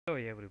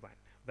everyone,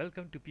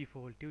 welcome to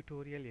P4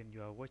 tutorial and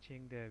you are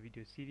watching the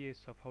video series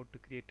of how to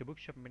create a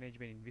bookshop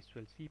management in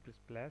Visual C++,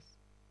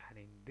 and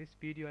in this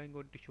video I'm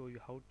going to show you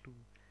how to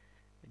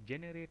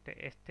generate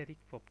a asterisk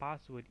for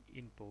password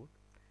input.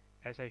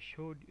 As I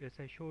showed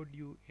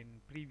you in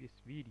previous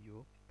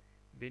video,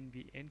 when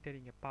we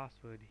entering a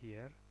password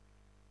here,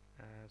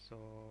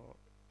 so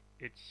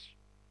it's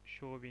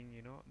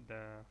showing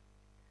the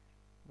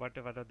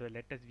whatever are the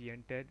letters we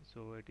entered,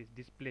 so it is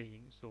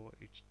displaying, so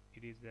it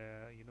is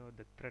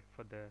the threat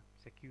for the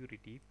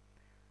security.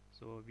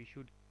 So we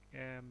should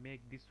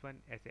make this one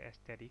as a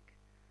asterisk.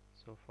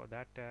 So for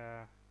that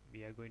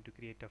we are going to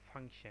create a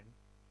function.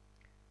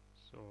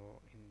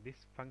 So in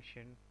this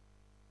function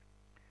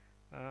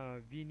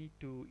we need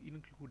to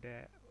include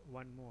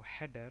one more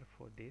header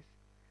for this,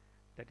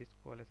 that is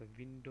called as a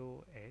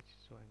window edge.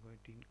 So I'm going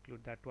to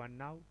include that one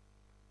now.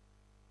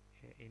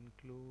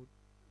 Include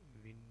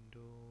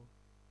window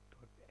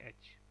dot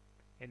h,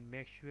 and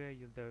make sure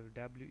the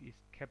W is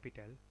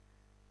capital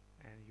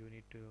and you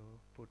need to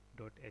put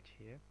dot h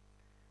here.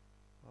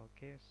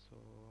 Okay,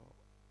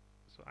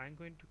 so I'm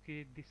going to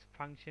create this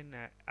function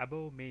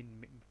above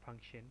main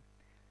function,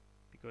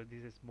 because this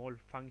is a small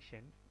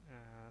function,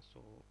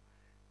 so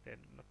they're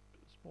not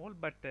small,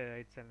 but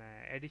it's an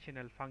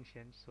additional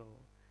function, so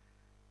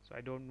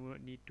I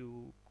don't need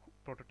to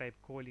prototype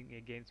calling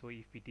again, so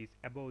if it is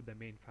above the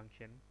main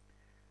function.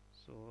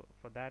 So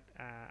for that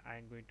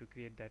I'm going to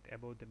create that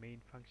above the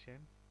main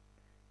function.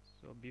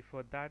 So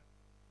before that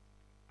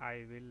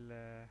I'm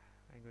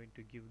going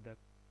to give the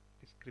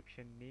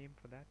description name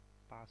for that,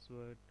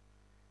 password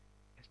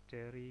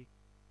asterisk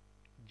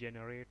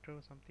generator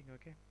or something.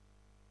 Okay,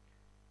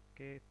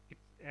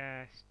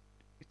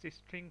 it's a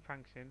string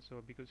function,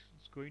 so because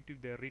it's going to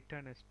the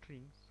return a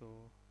string,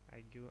 so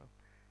I give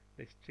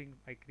the string,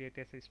 I create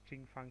as a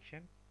string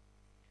function,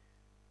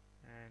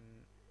 and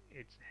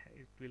it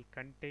will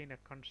contain a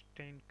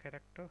constant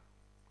character,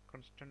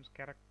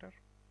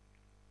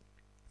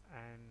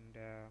 and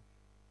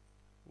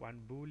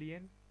one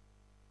boolean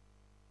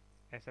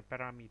as a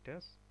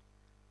parameters.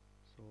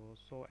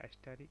 So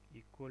asterisk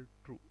equal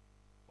true.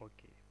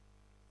 Okay,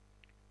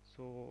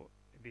 so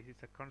this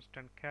is a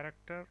constant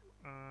character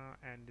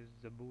and this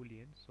is a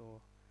boolean,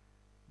 so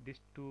these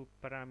two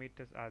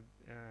parameters are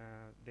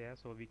there,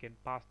 so we can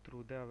pass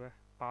through the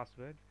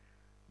password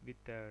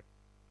with the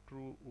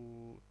true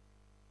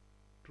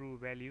true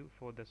value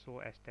for the so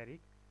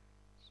asterisk.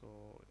 So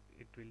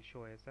it will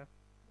show as a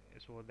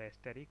show the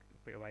asterisk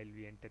while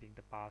we entering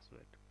the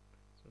password.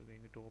 So we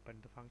need to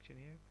open the function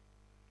here.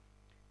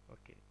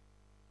 Okay,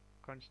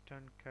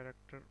 constant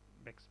character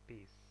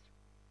backspace.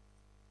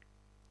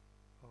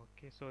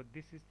 Okay, so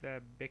this is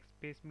the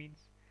backspace means,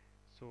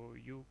 so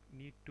you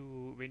need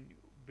to,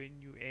 when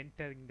you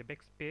enter in the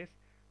backspace,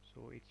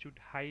 so it should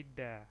hide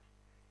the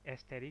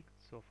asterisk.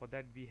 So for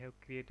that we have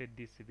created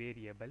this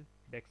variable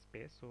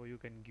backspace, so you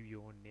can give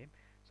your own name.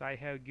 So I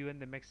have given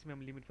the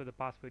maximum limit for the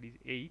password is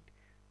 8,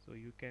 so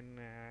you can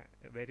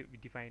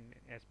define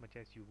as much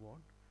as you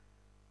want.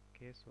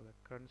 Okay, so the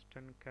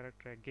constant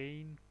character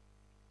again,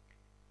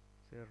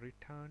 so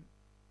return,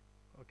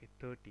 okay,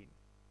 13.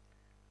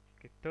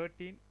 Okay,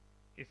 13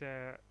 is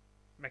a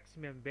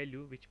maximum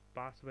value which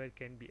password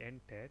can be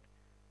entered,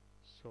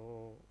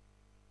 so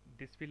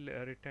this will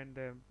return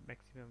the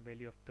maximum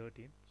value of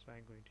 13. So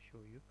I'm going to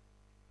show you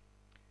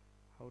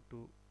how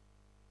to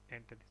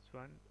enter this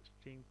one.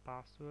 String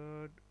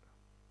password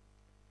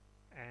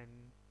and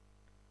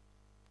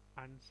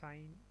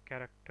unsigned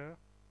character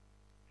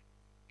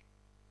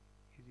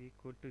is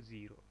equal to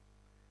 0.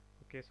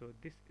 Okay, so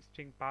this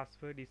string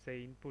password is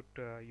a input,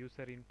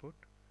 user input,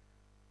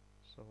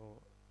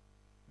 so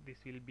this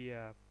will be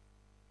a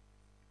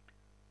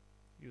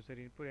user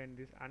input, and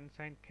this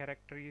unsigned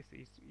character is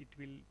it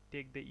will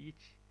take the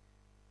each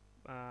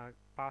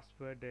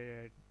password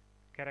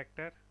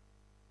character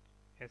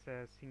as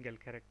a single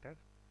character.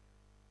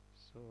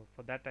 So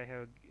for that I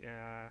have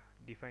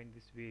defined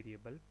this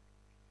variable,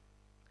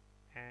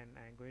 and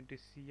I'm going to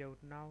see out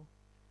now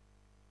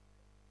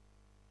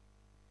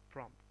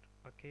prompt.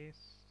 Okay,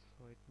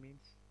 so it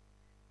means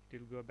it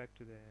will go back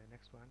to the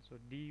next one. So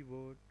d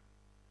word,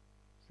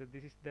 so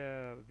this is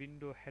the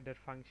window header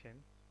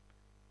function.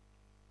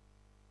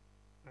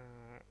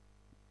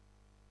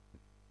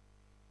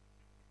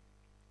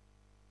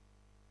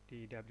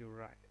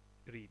 Dw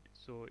read,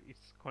 so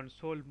it's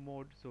console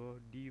mode, so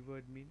d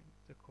word means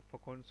for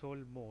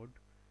console mode.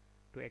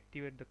 To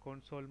activate the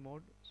console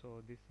mode,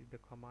 so this is the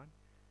command,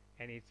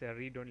 and it's a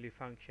read only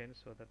function,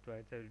 so that's why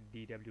it's a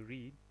dw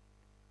read.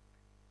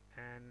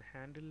 And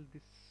handle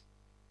this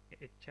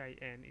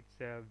HIN,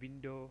 it's a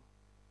window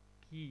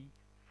key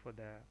for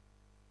the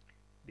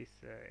this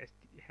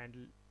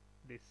handle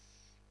this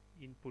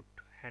input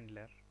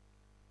handler.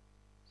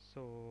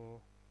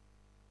 So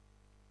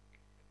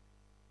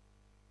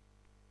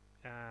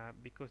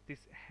because this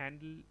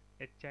handle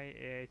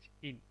HIH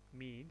in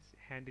means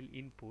handle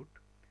input,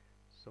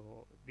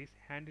 so this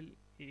handle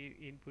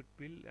input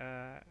will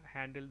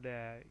handle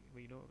the,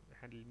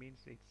 handle means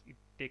it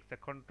takes the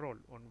control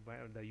on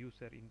the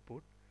user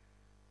input.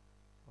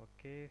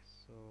 Okay,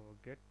 so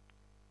get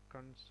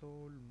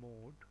console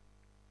mode.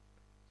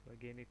 So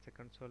again, it's a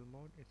console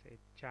mode. It's a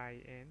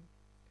chai n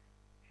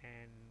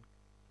and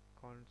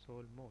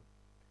console mode.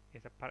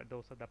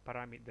 Those are the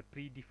parameter, the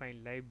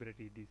predefined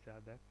library. This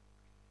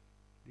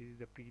is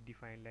the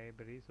predefined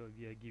library. So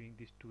we are giving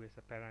these two as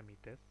a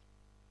parameters.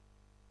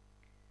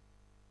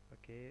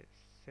 Okay,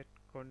 set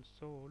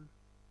console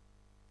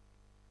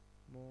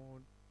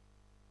mode.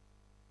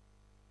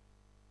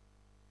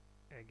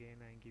 Again,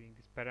 I'm giving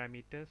these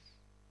parameters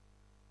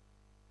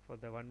for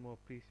the one more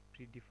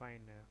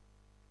predefined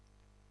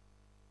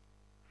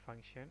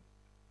function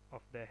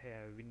of the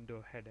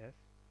window headers.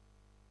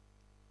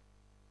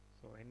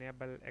 So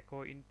enable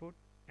echo input,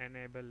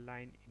 enable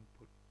line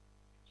input.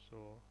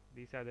 So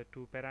these are the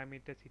two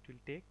parameters it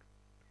will take.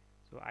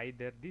 So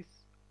either this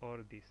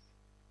or this.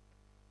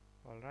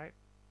 Alright.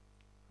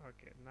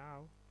 Okay,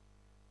 now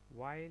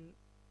while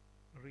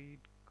read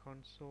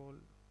console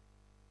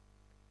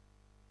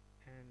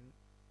and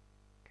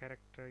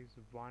character is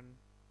 1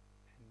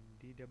 and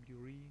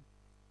dw read is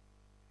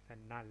a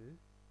null,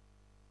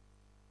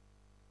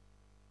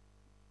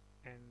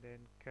 and then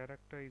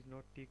character is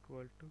not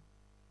equal to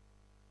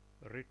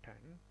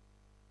return.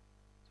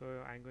 So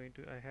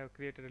I have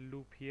created a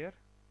loop here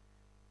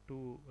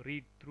to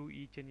read through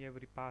each and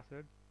every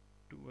password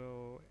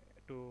to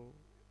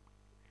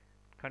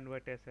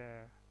convert as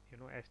a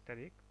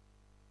asterisk.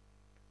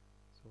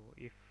 So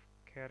if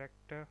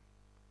character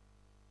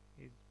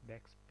is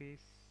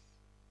backspace,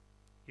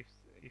 if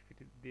if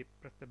it is they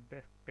press the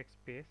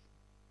backspace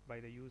by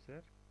the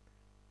user.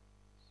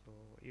 So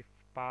if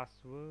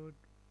password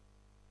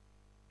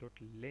dot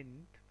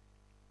length,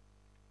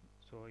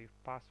 so if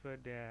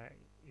password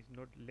is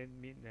not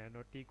length mean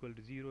not equal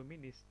to 0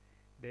 mean is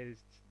there is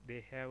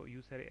they have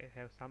user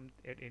have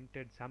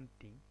entered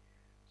something,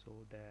 so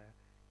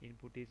the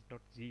input is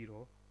not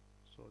 0,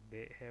 so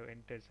they have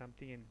entered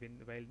something, and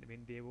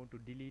when they want to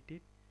delete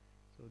it,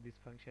 so this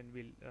function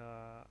will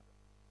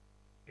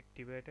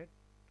activate it.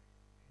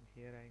 And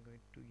here I'm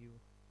going to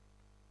give,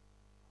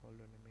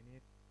 hold on a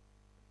minute,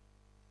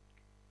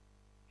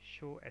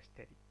 show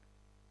asterisk.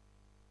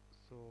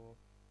 So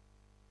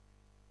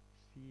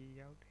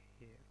see out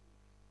here,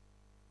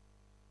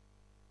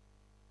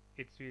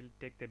 it will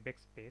take the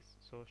backspace,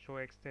 so show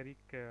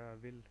asterisk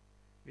will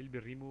be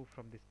removed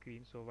from the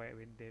screen. So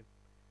when they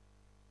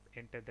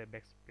enter the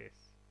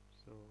backspace,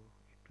 so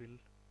it will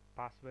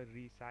password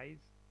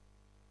resize,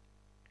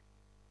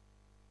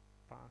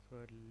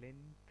 password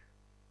length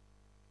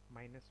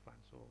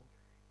 -1. So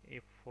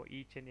if for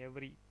each and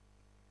every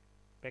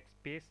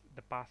backspace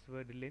the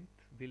password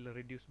length will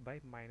reduce by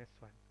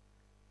 -1.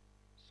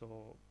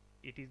 So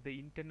it is the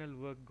internal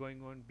work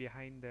going on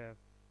behind the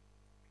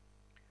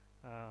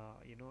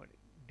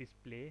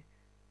display.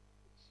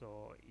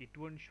 So it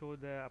won't show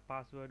the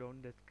password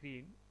on the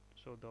screen,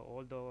 so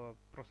all the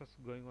process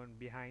going on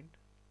behind,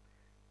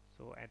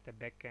 so at the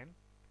back end.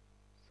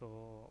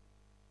 So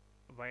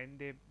when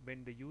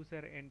the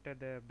user enter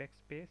the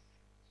backspace,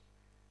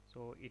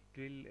 so it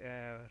will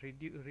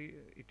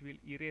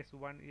erase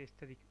one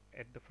asterisk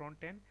at the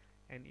front end,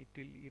 and it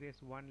will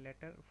erase one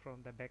letter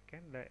from the back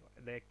end,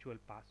 the actual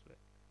password.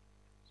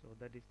 So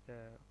that is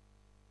the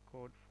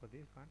code for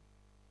this one.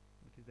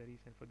 That is the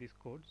reason for these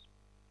codes.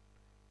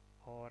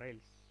 Or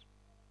else,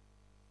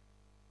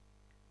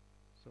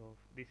 so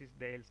this is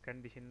the else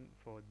condition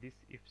for this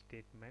if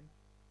statement.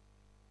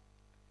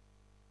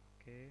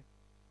 Okay,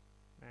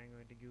 I'm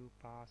going to give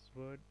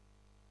password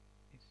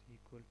is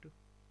equal to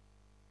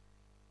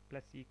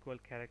plus equal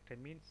character,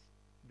 means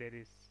there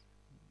is,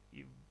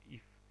 if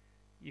if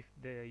if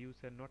the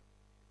user not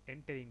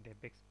entering the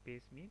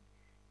backspace, mean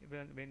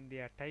when they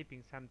are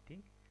typing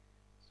something,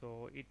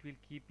 so it will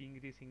keep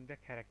increasing the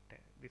character.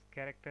 This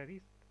character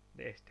is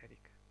the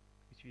asterisk,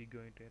 which we are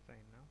going to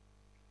assign now.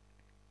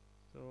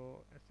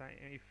 So assign,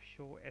 if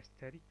show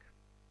asterisk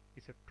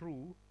is a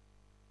true,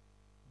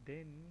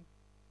 then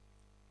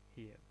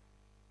here,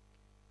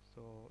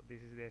 so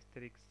this is the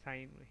asterisk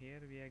sign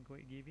here we are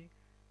giving.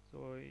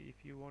 So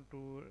if you want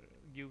to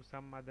give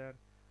some other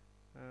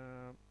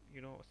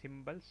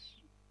symbols,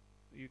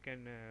 you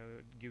can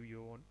give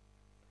your own.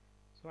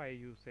 So I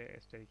use a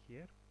asterisk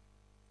here.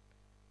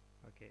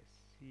 Okay,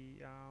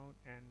 cout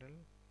handle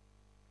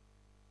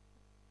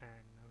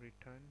and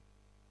return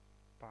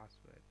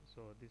password.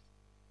 So this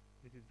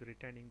is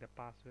returning the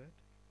password.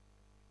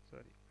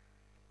 Sorry.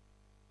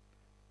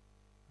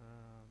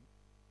 um,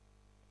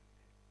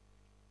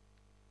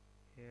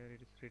 Here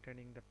it is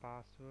returning the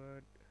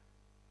password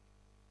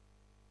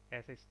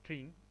as a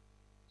string.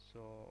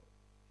 So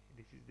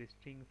this is the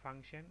string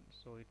function,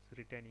 so it's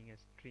returning a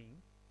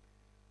string.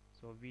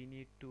 So we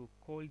need to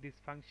call this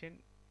function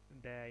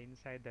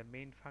inside the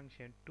main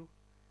function to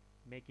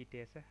make it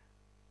as a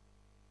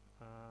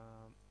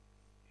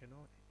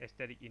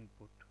asterisk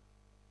input.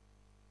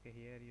 Okay,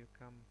 here you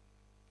come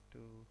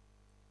to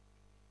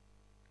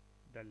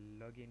the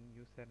login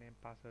username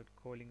password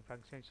calling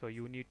function, so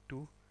you need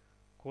to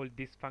call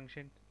this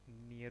function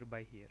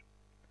nearby here.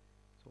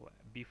 So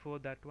before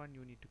that one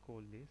you need to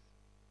call this.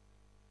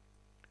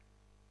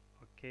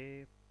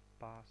 okay,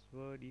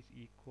 password is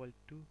equal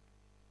to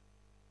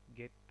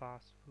get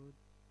password.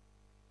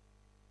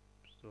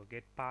 So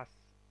get pass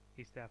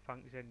is the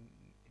function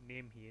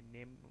name here,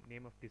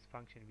 name of this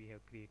function we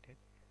have created.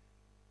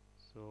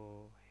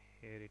 So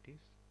here it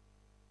is.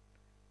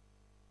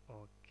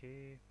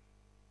 Okay.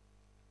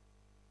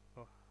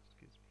 Oh,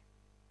 excuse me.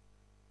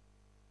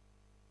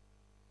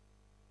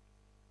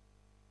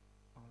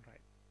 All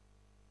right.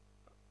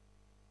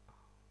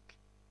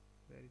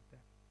 Where is that?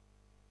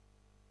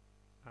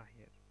 Ah,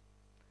 here.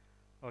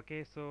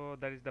 Okay, so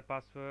that is the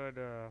password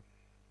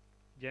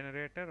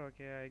generator.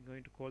 Okay, I'm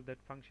going to call that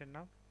function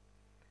now.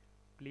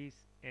 Please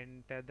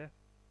enter the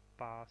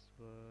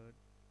password.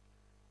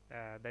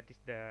 That is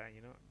the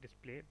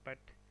display, but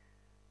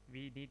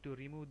we need to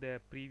remove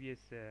the previous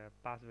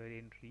password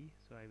entry.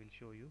 So I will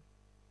show you.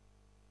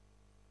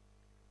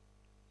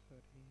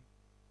 Sorry.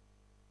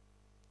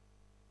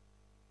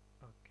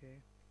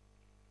 Okay.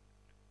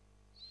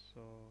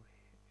 So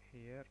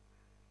here,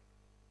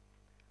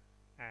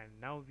 and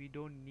now we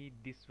don't need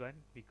this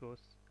one because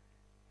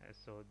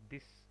so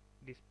this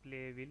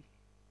display will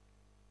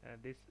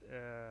this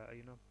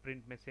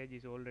print message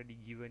is already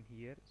given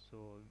here,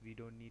 so we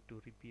don't need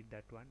to repeat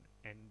that one,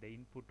 and the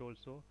input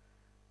also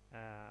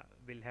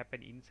will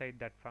happen inside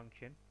that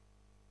function,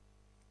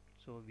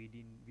 so we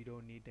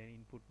don't need an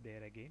input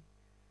there again.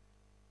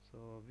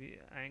 So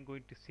I am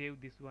going to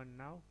save this one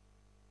now,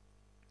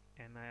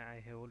 and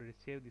I have already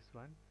saved this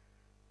one.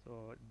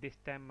 So this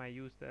time I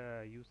use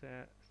the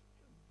user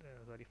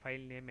sorry, file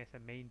name as a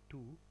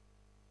main2.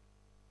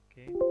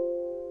 Okay,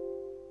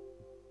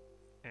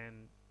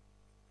 and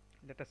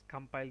let us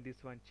compile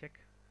this one, check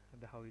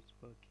how it's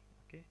working.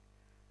 Okay,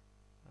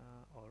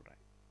 all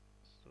right,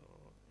 so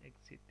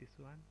exit this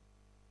one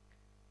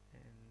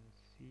and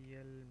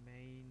cl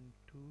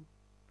main2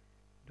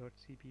 dot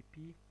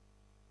cpp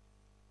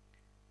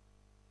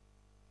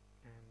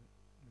and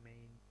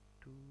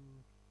main2.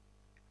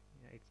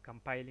 Yeah, it's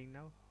compiling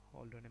now,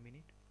 hold on a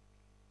minute.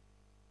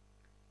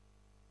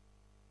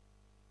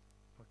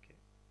 Okay,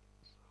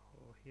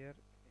 so here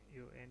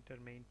you enter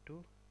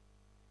main2,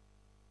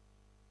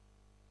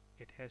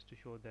 it has to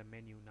show the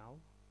menu now.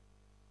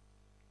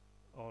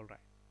 All right,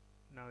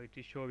 now it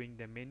is showing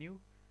the menu,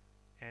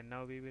 and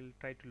now we will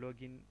try to log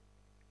in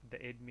the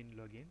admin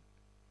login.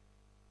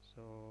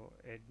 So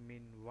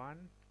admin1,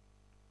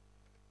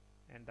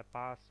 and the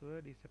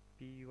password is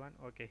a p1.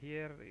 Okay,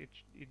 here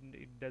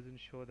it doesn't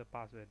show the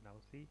password now.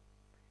 See,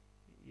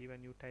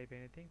 even you type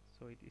anything,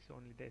 so it is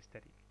only the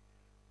aesthetic.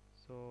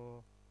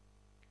 So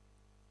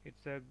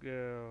it's a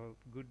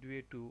good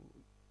way to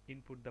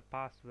input the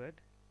password.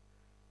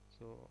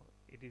 So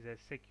it is a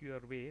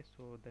secure way,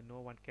 so that no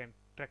one can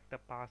track the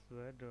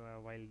password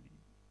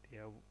they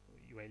are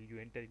while you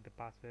entering the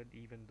password,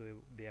 even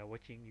though they are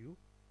watching you.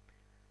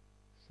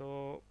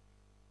 So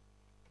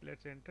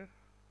let's enter.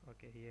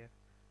 Okay, here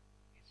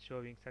it's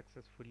showing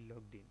successfully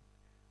logged in.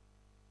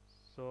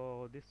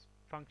 So this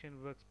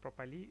function works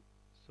properly.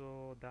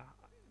 So the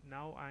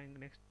now I'm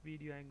next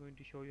video I'm going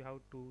to show you how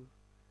to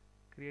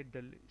create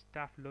the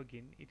staff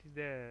login. It is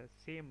the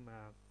same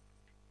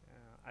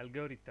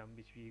algorithm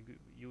which we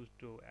use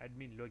to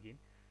admin login.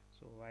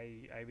 So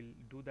I will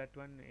do that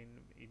one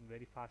in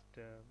very fast.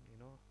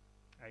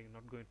 I'm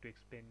not going to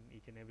explain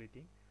each and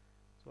everything,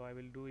 so I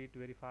will do it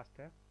very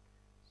faster.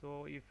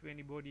 So if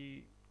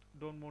anybody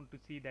don't want to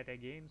see that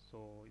again,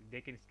 so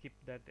they can skip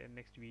that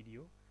next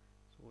video.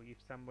 So if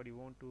somebody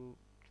want to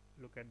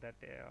look at that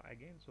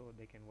again, so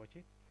they can watch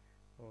it.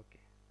 Okay,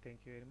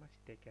 thank you very much,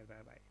 take care,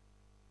 bye bye.